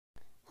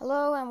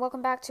Hello and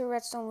welcome back to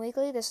Redstone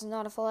Weekly. This is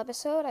not a full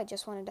episode. I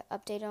just wanted to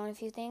update on a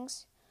few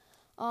things.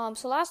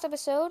 So last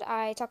episode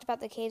I talked about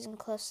the Caves and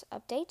Cliffs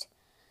update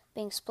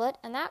being split,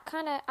 and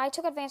I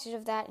took advantage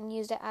of that and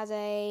used it as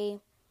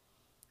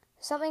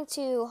something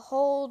to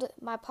hold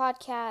my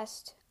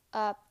podcast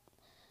up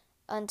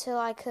until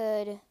I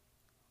could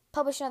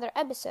publish another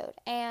episode.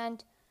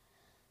 And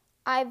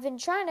I've been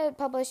trying to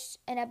publish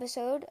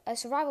a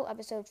survival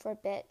episode for a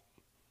bit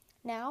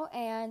now,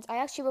 and I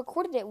actually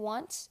recorded it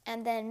once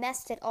and then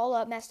messed up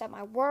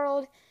my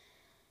world,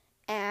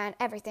 and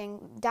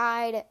everything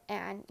died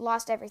and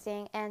lost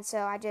everything. And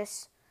so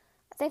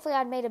thankfully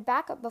I'd made a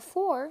backup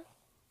before,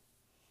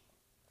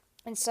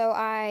 and so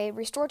I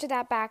restored to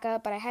that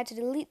backup, but I had to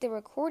delete the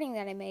recording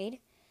that I made,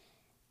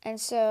 and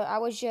so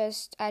I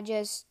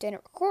just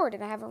didn't record,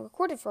 and I haven't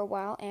recorded for a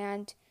while.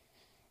 And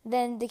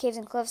then the Caves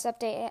and Cliffs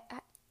update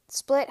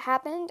split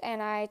happened,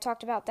 and I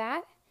talked about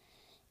that.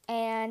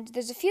 And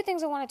there's a few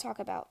things I want to talk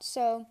about.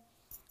 So,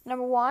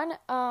 number one,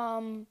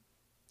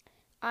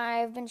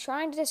 I've been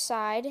trying to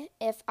decide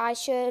if I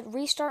should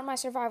restart my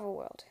survival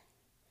world.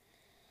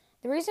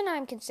 The reason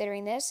I'm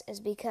considering this is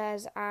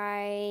because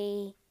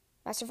my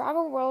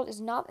survival world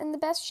is not in the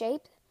best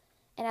shape,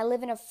 and I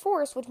live in a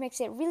forest, which makes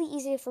it really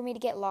easy for me to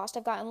get lost.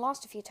 I've gotten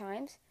lost a few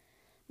times.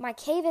 My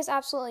cave is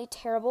absolutely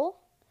terrible.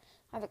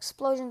 I have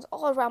explosions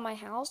all around my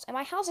house, and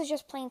my house is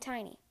just plain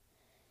tiny.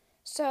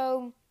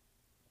 So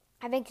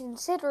I've been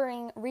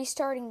considering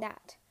restarting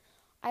that.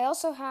 I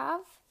also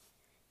have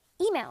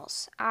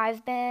emails.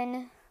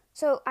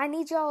 So I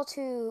need y'all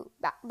to,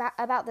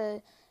 about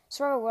the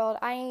survival world,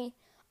 I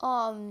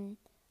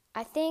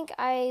think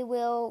I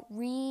will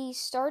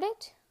restart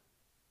it.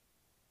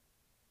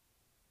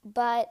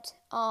 But,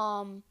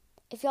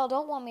 if y'all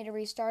don't want me to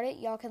restart it,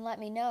 y'all can let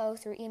me know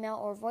through email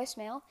or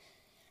voicemail.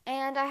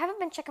 And I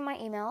haven't been checking my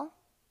email,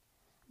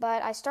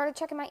 but I started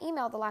checking my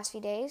email the last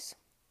few days.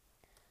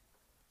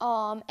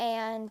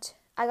 And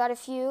I got a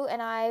few,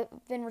 and I've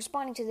been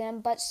responding to them,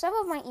 but some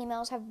of my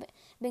emails have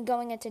been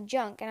going into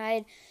junk,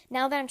 and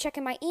now that I'm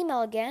checking my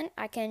email again,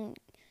 I can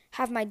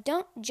have my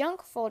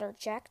junk folder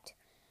checked,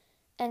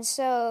 and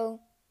so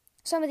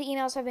some of the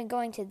emails have been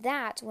going to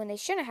that when they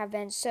shouldn't have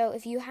been. So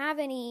if you have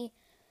any,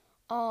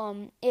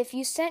 if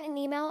you sent an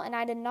email and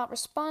I did not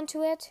respond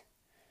to it,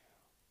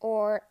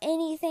 or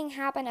anything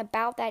happened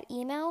about that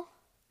email,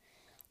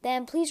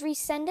 then please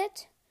resend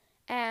it.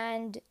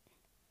 And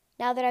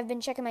now that I've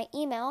been checking my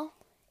email,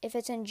 if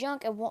it's in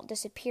junk, it won't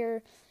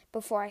disappear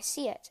before I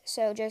see it.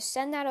 So just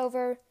send that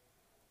over,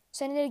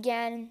 send it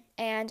again,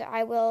 and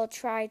I will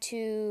try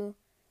to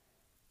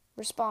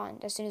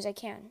respond as soon as I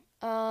can.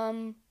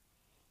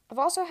 I've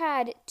also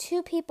had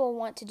 2 people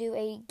want to do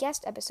a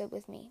guest episode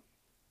with me.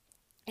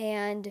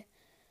 And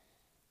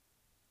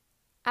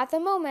at the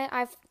moment,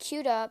 I've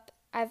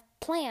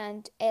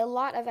planned a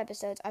lot of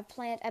episodes. I've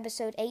planned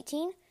episode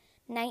 18,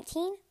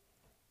 19,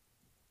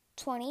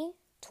 20,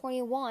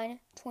 21,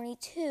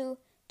 22,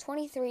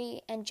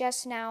 23, and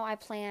just now I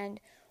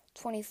planned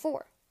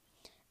 24.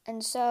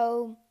 And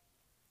so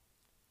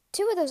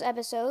 2 of those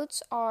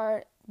episodes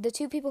are the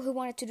 2 people who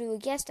wanted to do a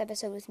guest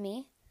episode with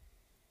me,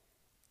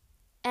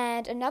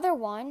 and another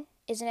one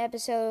is an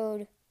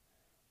episode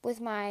with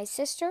my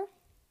sister.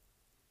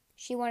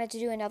 She wanted to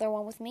do another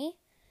one with me,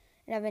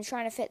 and I've been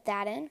trying to fit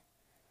that in.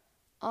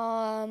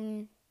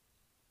 And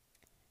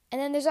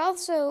then there's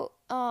also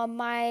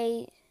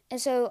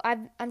so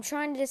I'm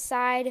trying to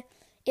decide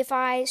if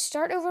I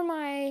start over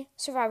my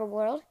survival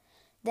world,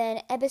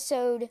 then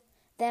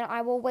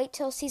I will wait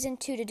till season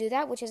 2 to do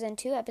that, which is in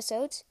 2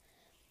 episodes,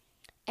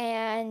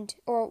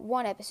 or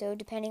 1 episode,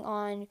 depending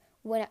on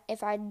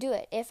if I do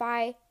it. If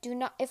I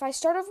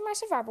start over my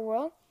survival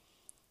world,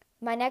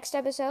 my next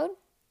episode,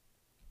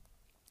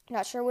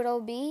 not sure what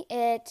it'll be.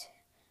 It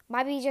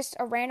might be just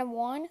a random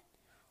one,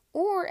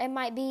 or it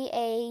might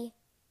be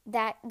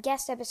that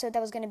guest episode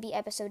that was going to be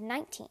episode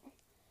 19.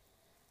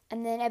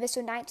 And then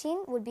episode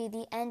 19 would be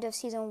the end of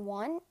season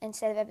 1,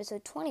 instead of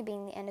episode 20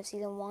 being the end of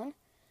season 1.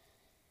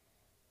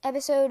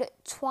 Episode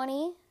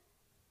 20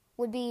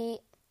 would be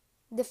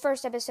the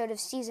first episode of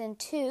season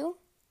 2.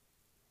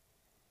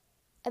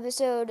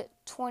 Episode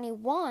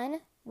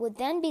 21 would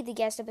then be the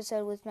guest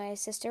episode with my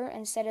sister,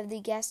 instead of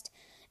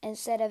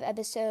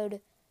episode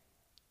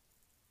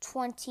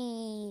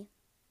 22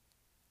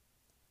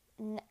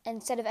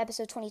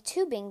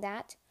 being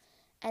that.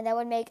 And that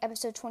would make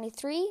episode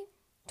 22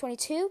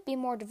 be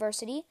more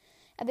diversity,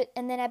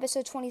 and then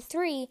episode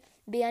 23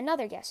 be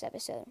another guest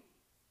episode.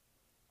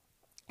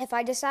 If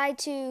that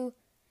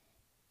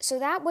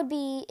would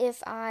be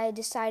if I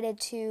decided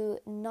to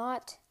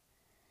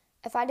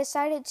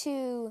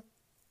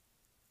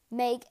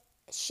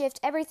shift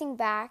everything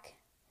back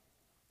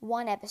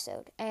 1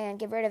 episode and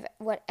get rid of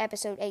what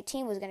episode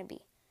 18 was going to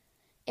be.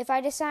 If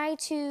I decide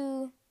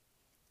to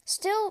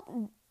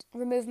still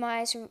remove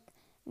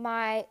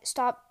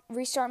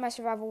restart my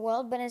survival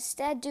world, but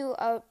instead do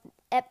a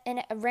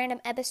random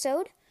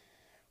episode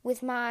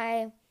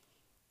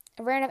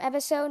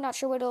not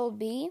sure what it'll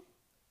be,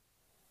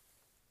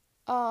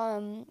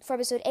 for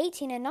episode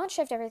 18 and not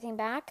shift everything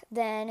back,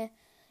 then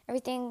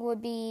everything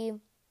would be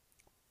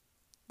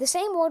the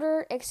same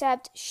order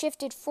except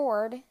shifted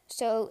forward.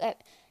 So,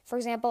 for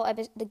example,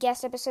 the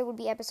guest episode would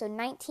be episode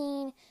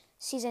 19.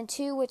 Season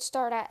 2 would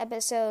start at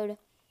episode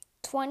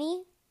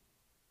 20.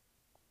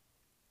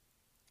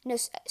 No,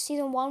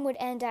 season 1 would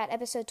end at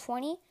episode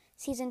 20.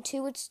 Season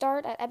 2 would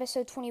start at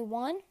episode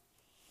 21.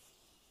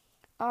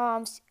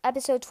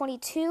 Episode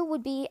 22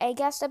 would be a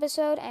guest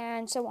episode,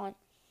 and so on.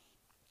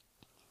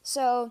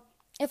 So,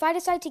 if I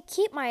decide to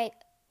keep my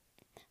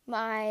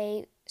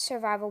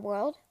survival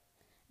world,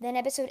 then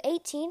episode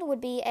 18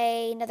 would be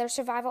another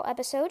survival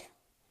episode.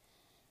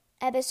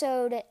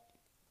 Episode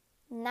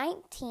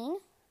 19.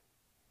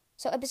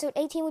 So episode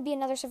 18 would be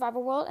another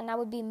survival world, and I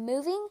would be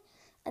moving,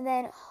 and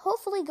then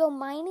hopefully go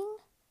mining,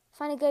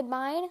 find a good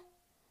mine,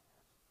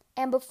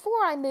 and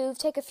before I move,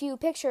 take a few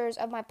pictures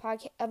of my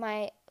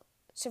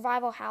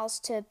survival house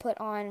to put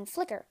on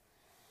Flickr.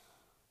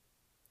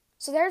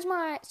 So that's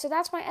my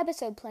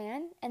episode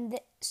plan, and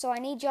so I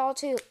need y'all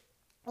to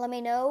let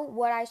me know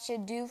what I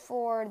should do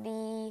for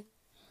the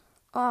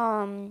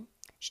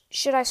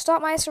should I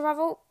stop my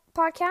survival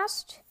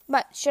podcast?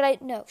 But should I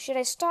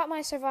restart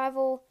my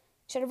survival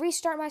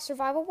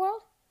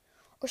world,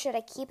 or should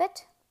I keep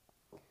it?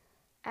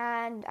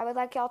 And I would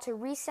like y'all to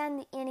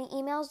resend any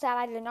emails that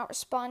I did not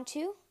respond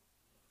to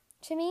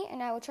me,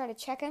 and I will try to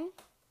check them.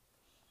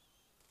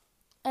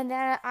 And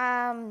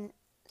then,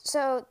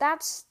 so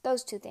that's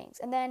those two things.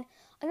 And then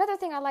another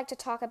thing I'd like to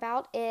talk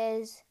about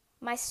is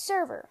my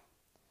server.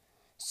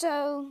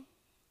 So,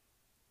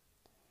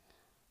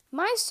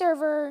 my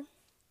server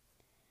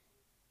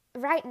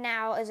right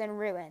now is in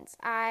ruins.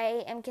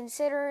 I am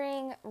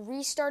considering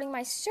restarting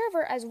my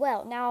server as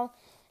well. Now,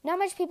 not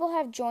much people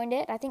have joined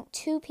it. I think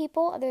 2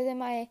 people, other than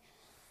my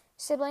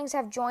siblings,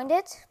 have joined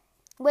it,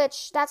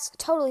 which that's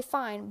totally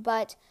fine.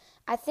 But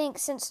I think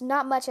since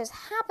not much has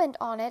happened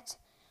on it,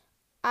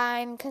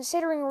 I'm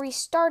considering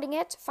restarting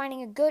it,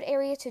 finding a good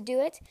area to do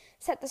it,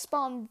 set the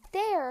spawn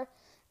there,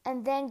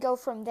 and then go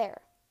from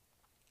there.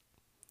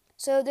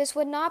 So this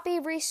would not be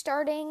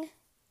restarting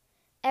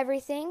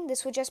everything.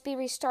 This would just be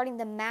restarting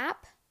the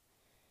map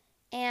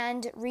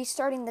and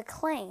restarting the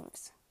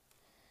claims.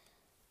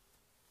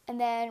 And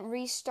then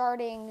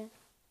restarting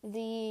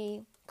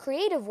the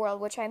creative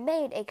world, which I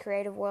made a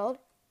creative world.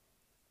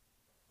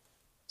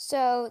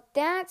 So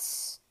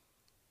that's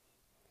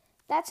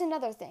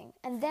another thing.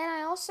 And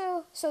then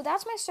so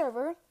that's my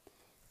server.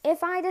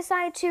 If I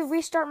decide to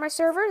restart my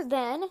server,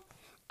 then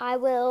I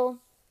will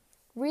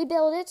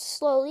rebuild it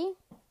slowly.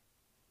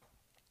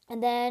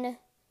 And then,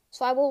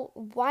 so I will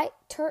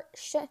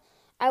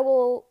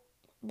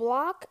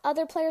block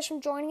other players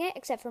from joining it,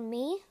 except for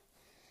me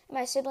and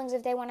my siblings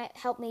if they want to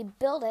help me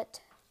build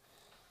it.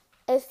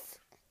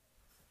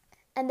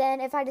 And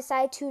then if I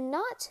decide to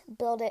not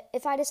build it,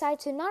 if I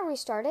decide to not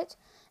restart it,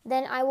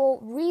 then I will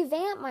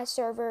revamp my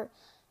server,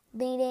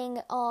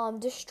 meaning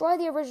destroy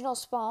the original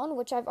spawn,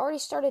 which I've already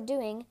started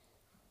doing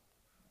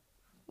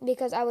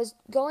because I was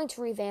going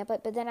to revamp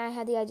it, but then I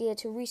had the idea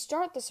to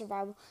restart the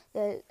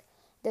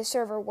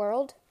server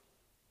world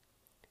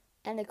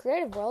and the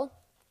creative world.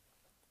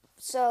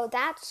 So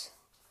I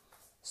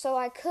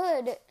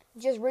could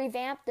just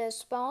revamp the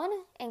spawn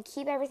and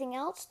keep everything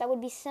else. That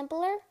would be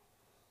simpler,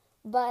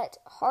 but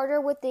harder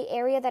with the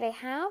area that I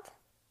have.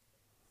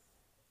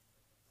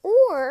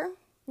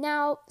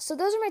 So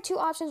those are my 2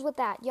 options with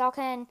that. Y'all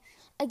can,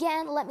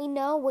 again, let me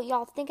know what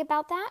y'all think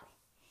about that.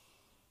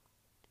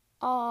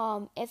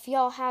 If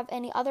y'all have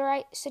any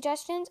other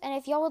suggestions, and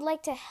if y'all would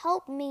like to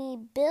help me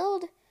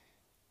build,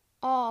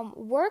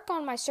 work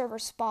on my server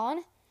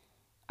spawn,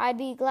 I'd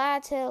be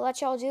glad to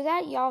let y'all do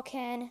that. Y'all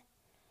can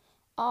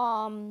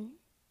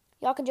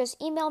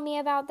just email me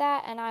about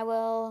that, and I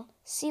will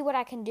see what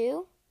I can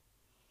do.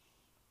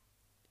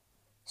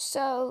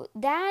 So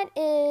that's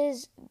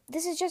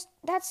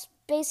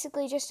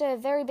basically just a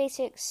very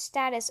basic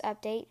status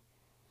update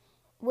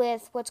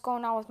with what's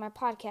going on with my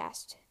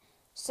podcast.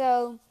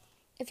 So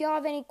if y'all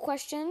have any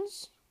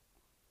questions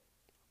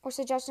or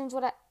suggestions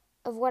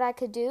of what I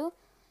could do,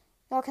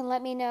 y'all can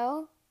let me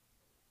know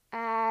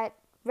at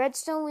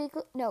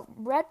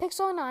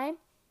redpixel9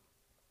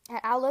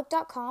 at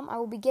outlook.com. I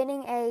will be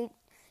getting an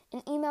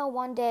email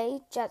one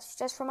day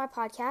just for my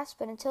podcast,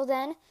 but until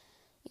then,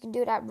 you can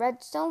do it at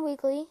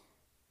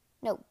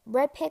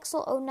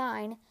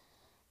redpixel09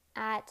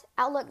 at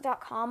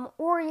outlook.com,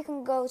 or you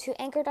can go to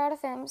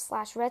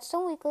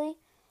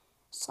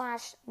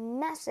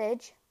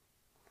anchor.fm/redstoneweekly/message,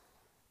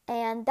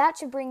 and that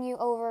should bring you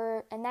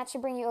over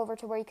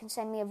to where you can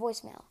send me a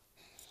voicemail.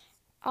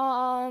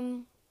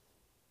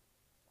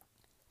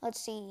 Let's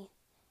see.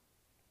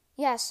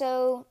 Yeah,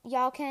 so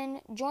y'all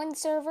can join the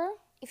server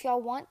if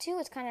y'all want to.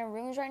 It's kind of in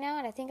ruins right now,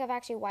 and I think I've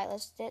actually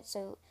whitelisted it,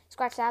 so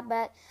scratch that.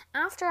 But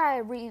after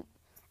I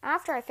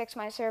fix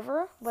my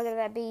server, whether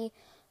that be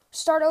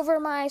start over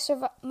my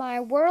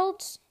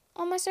worlds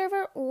on my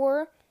server,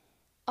 or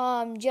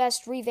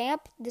just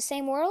revamp the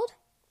same world,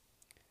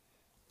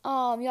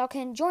 y'all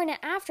can join it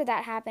after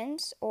that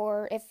happens,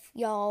 or if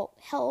y'all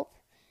help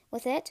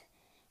with it,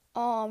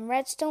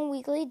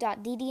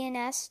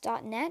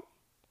 redstoneweekly.ddns.net.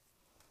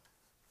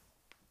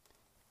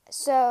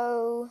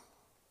 So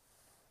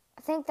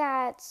I think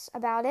that's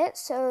about it.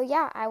 So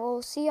yeah, I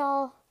will see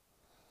y'all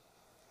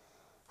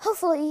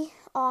hopefully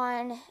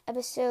on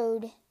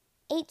episode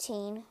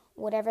 18,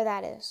 whatever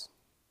that is.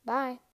 Bye.